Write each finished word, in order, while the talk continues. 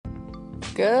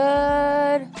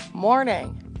Good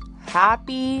morning.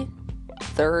 Happy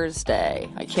Thursday.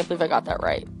 I can't believe I got that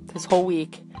right. This whole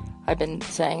week, I've been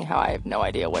saying how I have no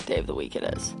idea what day of the week it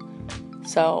is.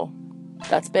 So,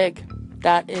 that's big.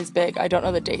 That is big. I don't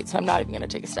know the date, so I'm not even going to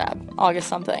take a stab. August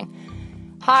something.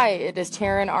 Hi, it is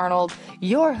Taryn Arnold,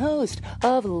 your host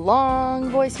of Long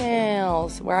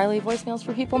Voicemails, where I leave voicemails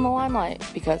for people in the limelight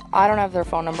because I don't have their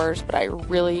phone numbers, but I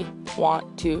really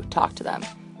want to talk to them.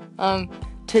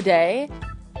 Today,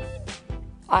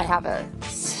 I have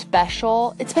it's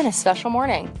been a special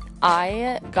morning.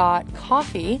 I got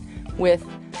coffee with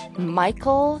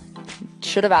Michael,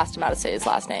 should have asked him how to say his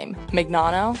last name,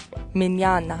 Mignon,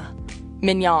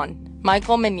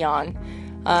 Michael Mignon,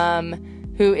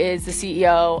 who is the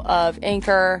CEO of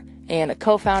Anchor and a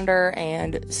co-founder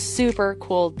and super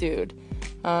cool dude.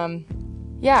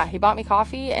 He bought me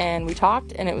coffee and we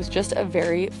talked, and it was just a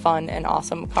very fun and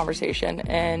awesome conversation,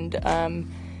 and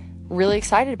really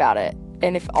excited about it.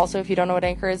 And if you don't know what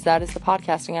Anchor is, that is the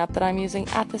podcasting app that I'm using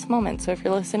at this moment. So if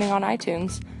you're listening on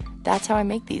iTunes, that's how I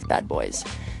make these bad boys.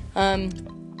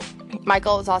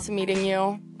 Michael, it was awesome meeting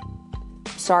you.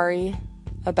 Sorry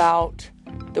about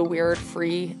the weird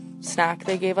free snack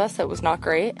they gave us. That was not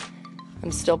great.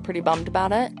 I'm still pretty bummed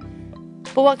about it.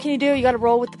 But what can you do? You got to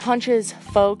roll with the punches,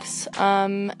 folks.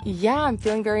 I'm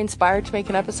feeling very inspired to make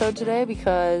an episode today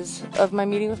because of my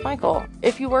meeting with Michael.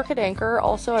 If you work at Anchor,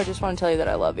 also, I just want to tell you that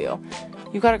I love you.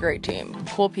 You've got a great team.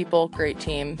 Cool people, great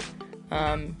team.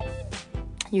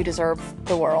 You deserve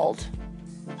the world.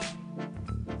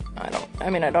 I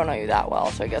don't know you that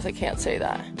well, so I guess I can't say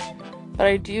that. But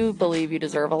I do believe you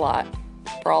deserve a lot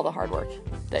for all the hard work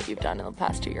that you've done in the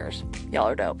past 2 years. Y'all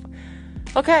are dope.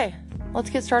 Okay, let's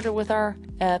get started with our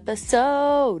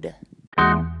episode.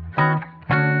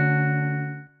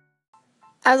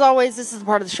 As always, this is the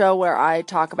part of the show where I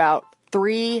talk about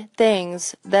 3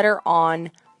 things that are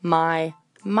on my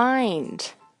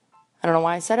mind. I don't know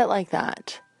why I said it like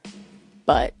that,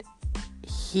 but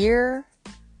here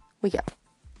we go.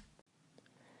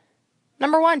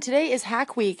 Number 1, today is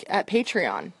Hack Week at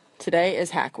Patreon. Today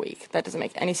is Hack Week. That doesn't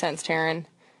make any sense, Taryn.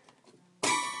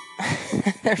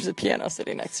 There's a piano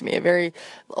sitting next to me, a very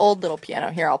old little piano.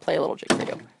 Here, I'll play a little jig for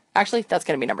you. Actually, that's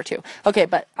going to be number 2. Okay,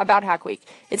 but about Hack Week.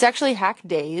 It's actually Hack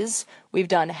Days. We've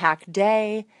done Hack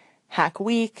Day, Hack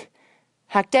Week.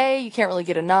 Hack Day, you can't really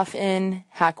get enough in.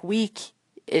 Hack Week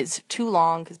is too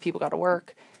long because people got to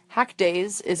work. Hack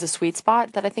Days is a sweet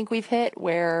spot that I think we've hit,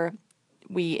 where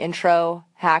we intro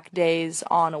Hack Days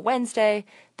on a Wednesday,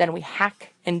 then we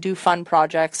hack and do fun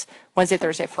projects Wednesday,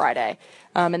 Thursday, Friday.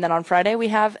 And then on Friday, we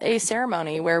have a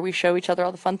ceremony where we show each other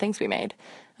all the fun things we made.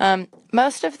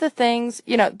 Most of the things,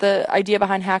 the idea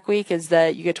behind Hack Week is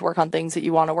that you get to work on things that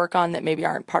you want to work on that maybe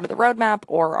aren't part of the roadmap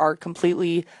or are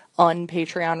completely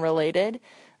un-Patreon related.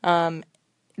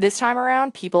 This time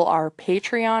around, people are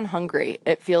Patreon hungry.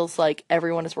 It feels like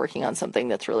everyone is working on something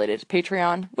that's related to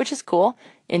Patreon, which is cool.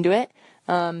 Into it.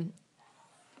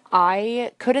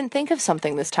 I couldn't think of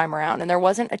something this time around, and there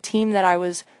wasn't a team that I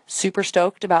was super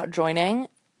stoked about joining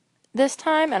this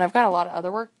time, and I've got a lot of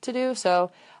other work to do,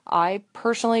 so I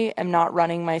personally am not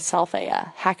running myself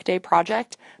a Hack Day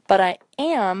project, but I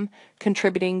am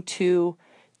contributing to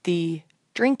the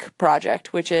drink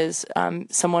project, which is,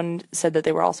 someone said that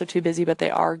they were also too busy, but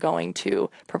they are going to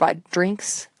provide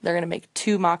drinks. They're going to make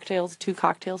 2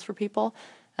 cocktails for people.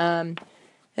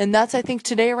 And that's, I think,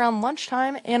 today around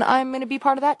lunchtime, and I'm going to be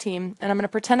part of that team, and I'm going to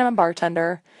pretend I'm a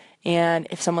bartender, and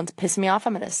if someone's pissing me off,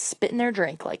 I'm going to spit in their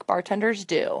drink like bartenders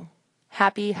do.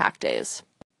 Happy Hack Days.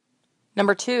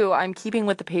 Number 2, I'm keeping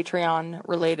with the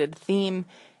Patreon-related theme,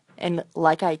 and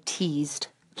like I teased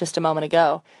just a moment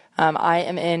ago, I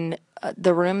am in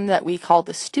the room that we call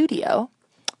the studio,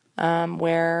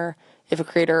 where if a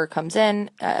creator comes in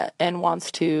and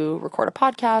wants to record a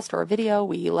podcast or a video,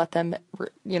 we let them,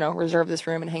 reserve this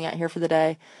room and hang out here for the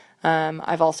day.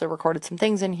 I've also recorded some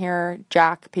things in here.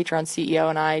 Jack, Patreon CEO,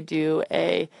 and I do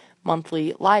a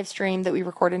monthly live stream that we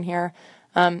record in here.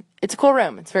 It's a cool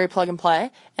room. It's very plug and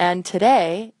play. And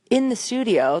today, in the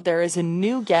studio, there is a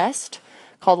new guest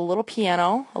called a little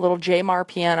Jamar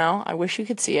piano. I wish you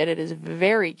could see it. It is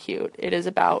very cute. It is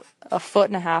about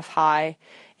 1.5 feet high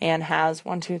and has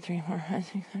 1, 2, 3, 4, 5,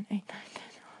 6, 7, 8, 9, 10, 11,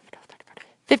 12, 13, 14,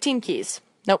 15 keys.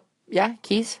 Nope. Yeah,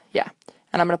 keys? Yeah.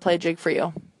 And I'm going to play a jig for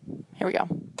you. Here we go.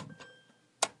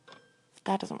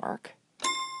 That doesn't work.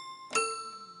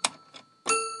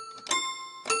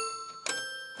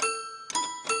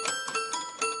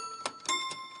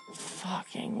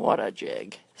 Fucking what a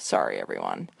jig. Sorry,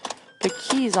 everyone. The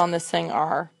keys on this thing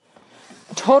are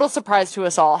a total surprise to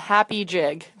us all. Happy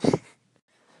jig.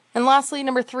 And lastly,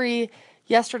 number 3,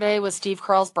 Yesterday was Steve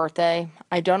Carell's birthday.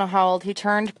 I don't know how old he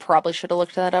turned. Probably should have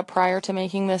looked that up prior to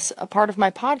making this a part of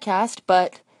my podcast,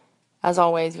 but as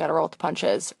always, you gotta roll with the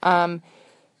punches.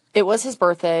 It was his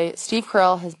birthday. Steve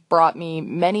Carell has brought me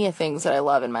many things that I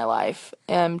love in my life,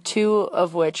 two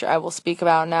of which I will speak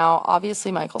about now.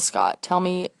 Obviously, Michael Scott. Tell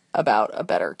me about a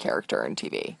better character in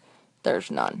TV.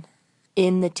 There's none.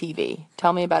 In the TV.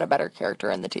 Tell me about a better character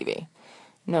in the TV.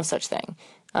 No such thing.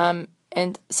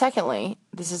 And secondly,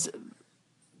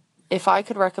 if I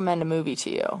could recommend a movie to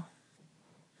you,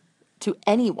 to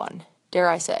anyone, dare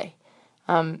I say,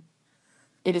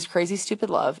 it is Crazy Stupid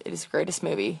Love. It is the greatest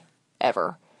movie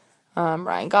ever.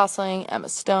 Ryan Gosling, Emma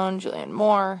Stone, Julianne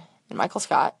Moore, and Michael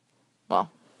Scott.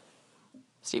 Well,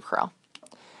 Steve Carell.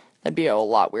 That'd be a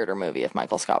lot weirder movie if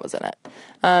Michael Scott was in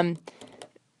it.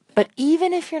 But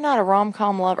even if you're not a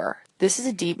rom-com lover, this is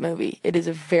a deep movie. It is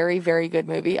a very, very good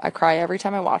movie. I cry every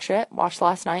time I watch it. Watched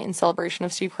last night in celebration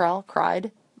of Steve Carell.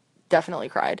 Cried. Definitely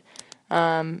cried.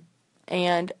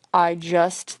 And I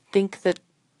just think that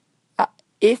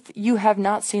if you have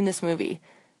not seen this movie,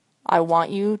 I want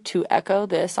you to echo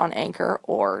this on Anchor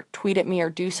or tweet at me or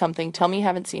do something. Tell me you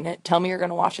haven't seen it. Tell me you're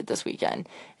going to watch it this weekend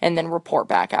and then report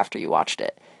back after you watched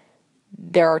it.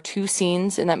 There are two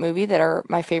scenes in that movie that are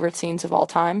my favorite scenes of all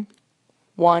time.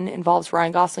 One involves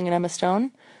Ryan Gosling and Emma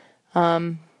Stone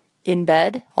in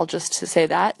bed. I'll just say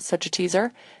that. Such a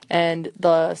teaser. And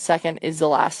the second is the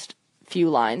last few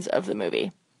lines of the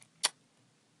movie.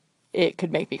 It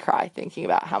could make me cry thinking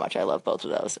about how much I love both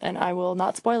of those. And I will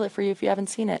not spoil it for you if you haven't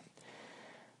seen it.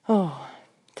 Oh,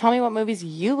 tell me what movies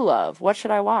you love. What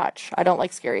should I watch? I don't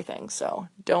like scary things, so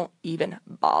don't even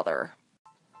bother.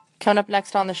 Coming up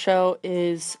next on the show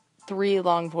is 3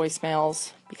 long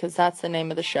voicemails, because that's the name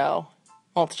of the show.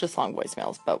 Well, it's just long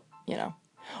voicemails, but, you know.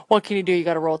 What can you do? You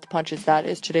gotta roll with the punches. That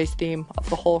is today's theme of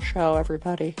the whole show,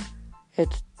 everybody.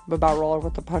 It's about rolling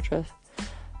with the punches.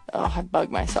 Oh, I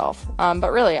bug myself.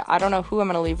 But really, I don't know who I'm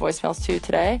gonna leave voicemails to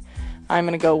today. I'm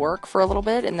going to go work for a little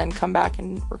bit and then come back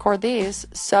and record these.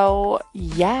 So,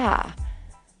 yeah.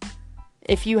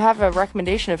 If you have a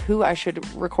recommendation of who I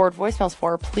should record voicemails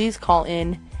for, please call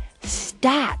in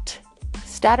Stataroonie,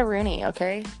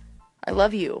 okay? I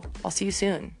love you. I'll see you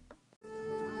soon.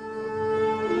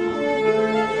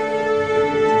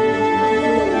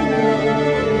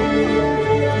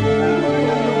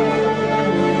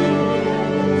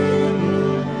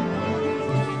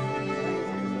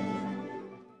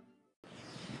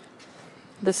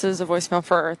 This is a voicemail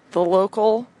for the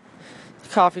local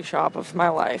coffee shop of my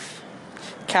life,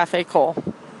 Cafe Cole.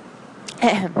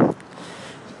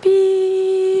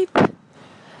 Beep.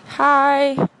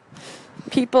 Hi,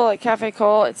 people at Cafe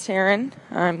Cole. It's Taryn.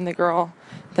 I'm the girl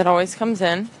that always comes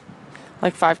in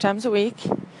like 5 times a week.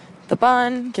 The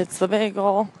bun, gets the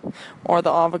bagel, or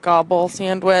the avocado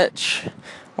sandwich,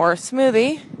 or a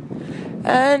smoothie.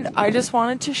 And I just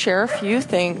wanted to share a few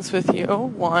things with you.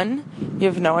 One, you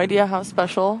have no idea how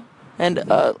special and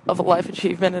of a life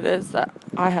achievement it is that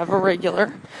I have a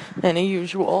regular and a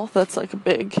usual. That's like a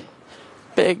big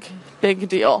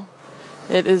deal.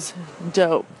 It is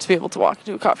dope to be able to walk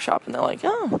into a coffee shop and they're like,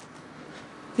 oh,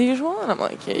 the usual? And I'm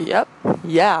like, yep,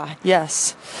 yeah,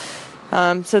 yes.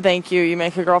 So thank you. You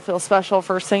make a girl feel special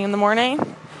first thing in the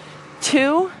morning.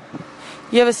 2,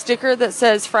 you have a sticker that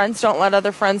says, friends don't let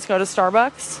other friends go to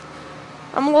Starbucks.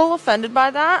 I'm a little offended by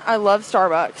that. I love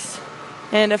Starbucks.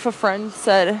 And if a friend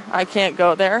said I can't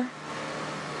go there,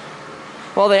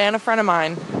 well, they ain't a friend of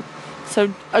mine.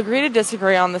 So agree to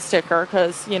disagree on the sticker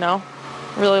because, you know,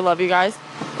 really love you guys.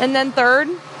 And then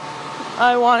 3rd,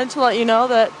 I wanted to let you know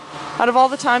that out of all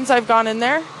the times I've gone in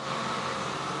there,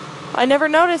 I never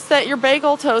noticed that your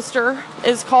bagel toaster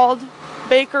is called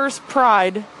Baker's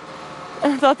Pride.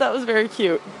 I thought that was very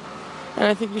cute. And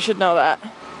I think you should know that.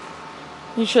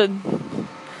 You should...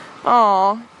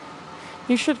 Aw.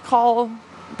 You should call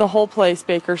the whole place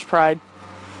Baker's Pride.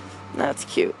 That's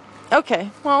cute. Okay,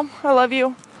 well, I love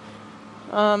you.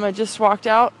 I just walked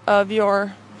out of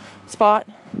your spot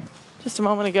just a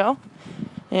moment ago.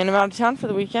 And I'm out of town for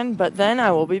the weekend, but then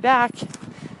I will be back.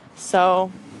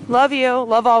 So, love you.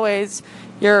 Love always.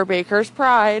 You're Baker's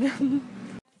Pride.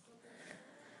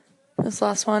 This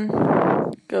last one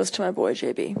goes to my boy,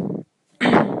 JB.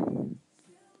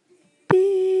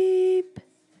 Beep.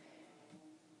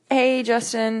 Hey,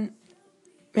 Justin.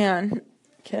 Man,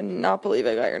 cannot believe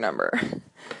I got your number.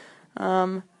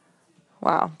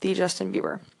 Wow, the Justin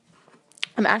Bieber.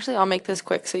 I'll make this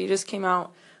quick. So you just came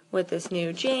out with this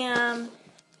new jam.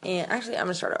 And actually, I'm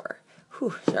going to start over.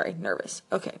 Sorry, nervous.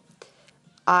 Okay.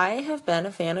 I have been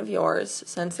a fan of yours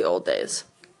since the old days.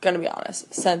 Gonna be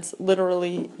honest. Since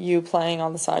literally you playing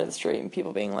on the side of the street and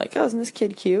people being like, oh, isn't this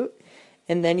kid cute?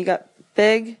 and then you got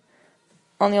big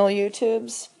on the old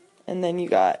YouTubes, and then you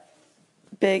got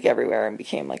big everywhere and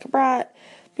became like a brat.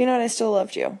 But you know what? I still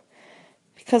loved you.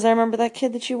 Because I remember that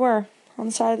kid that you were on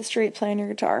the side of the street playing your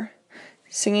guitar,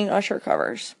 singing Usher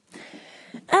covers.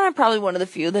 And I'm probably one of the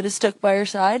few that has stuck by your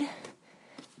side.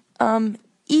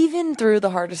 Even through the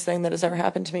hardest thing that has ever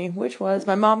happened to me, which was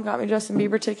my mom got me Justin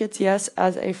Bieber tickets, yes,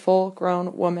 as a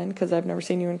full-grown woman, because I've never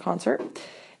seen you in concert.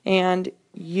 And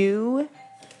you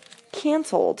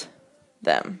canceled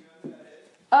them.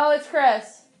 Oh, it's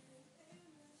Chris.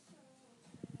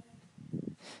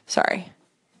 Sorry.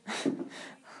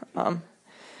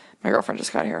 My girlfriend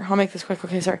just got here. I'll make this quick.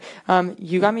 Okay, sorry.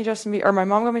 You got me Justin Bieber, or my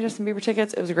mom got me Justin Bieber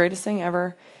tickets. It was the greatest thing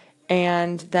ever.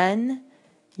 And then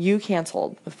you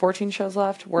canceled with 14 shows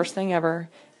left. Worst thing ever.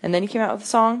 And then you came out with a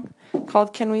song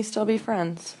called Can We Still Be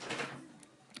Friends?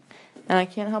 And I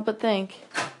can't help but think,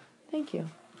 thank you.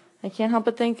 I can't help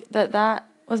but think that that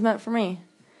was meant for me.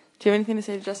 Do you have anything to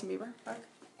say to Justin Bieber?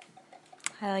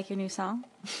 I like your new song.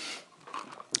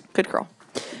 Good girl.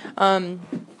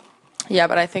 Yeah,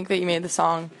 but I think that you made the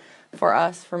song for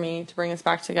us, for me, to bring us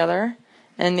back together.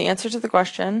 And the answer to the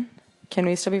question, can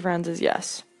we still be friends, is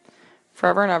yes.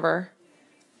 Forever and ever.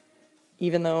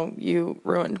 Even though you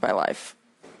ruined my life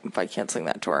by canceling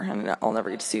that tour, and I'll never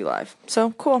get to see you live.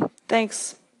 So, cool.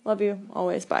 Thanks. Love you.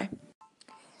 Always. Bye.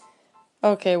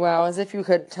 Okay, wow. As if you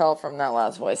could tell from that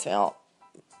last voicemail,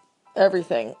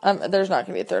 everything. There's not going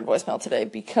to be a third voicemail today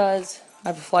because I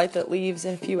have a flight that leaves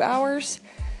in a few hours.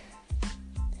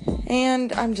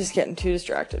 And I'm just getting too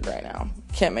distracted right now.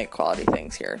 Can't make quality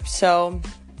things here. So,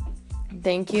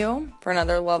 thank you for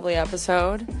another lovely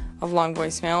episode of Long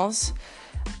Voicemails.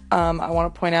 I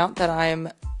want to point out that I'm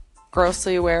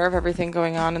grossly aware of everything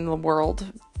going on in the world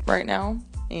right now.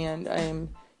 And I am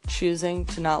choosing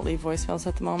to not leave voicemails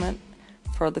at the moment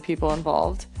for the people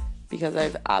involved. Because I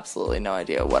have absolutely no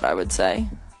idea what I would say.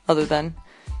 Other than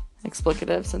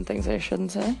explicatives and things I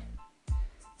shouldn't say.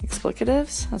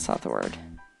 Explicatives? That's not the word.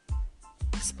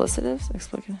 Explicitives?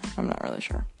 I'm not really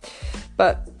sure.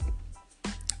 But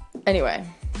anyway,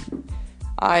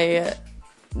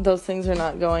 those things are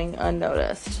not going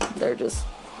unnoticed. They're just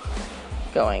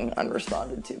going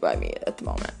unresponded to by me at the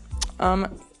moment.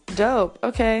 Dope.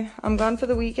 Okay, I'm gone for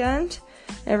the weekend.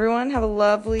 Everyone have a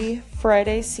lovely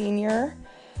Friday senior.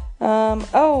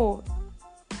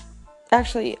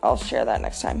 Actually, I'll share that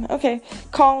next time. Okay,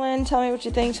 call in, tell me what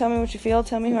you think, tell me what you feel,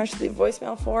 tell me who I should leave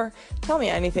voicemail for. Tell me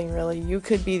anything, really. You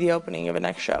could be the opening of a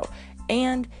next show.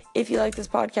 And if you like this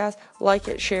podcast, like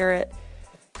it, share it.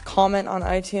 Comment on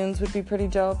iTunes would be pretty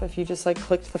dope. If you just,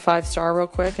 clicked the 5-star real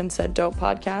quick and said dope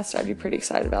podcast, I'd be pretty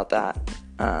excited about that.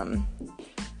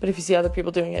 But if you see other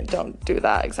people doing it, don't do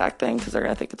that exact thing, because they're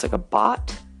going to think it's like a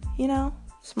bot, you know?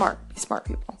 Be smart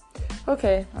people.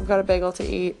 Okay, I've got a bagel to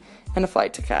eat and a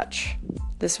flight to catch.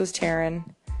 This was Taryn.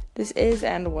 This is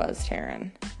and was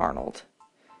Taryn Arnold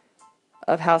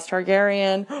of House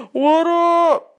Targaryen. What up?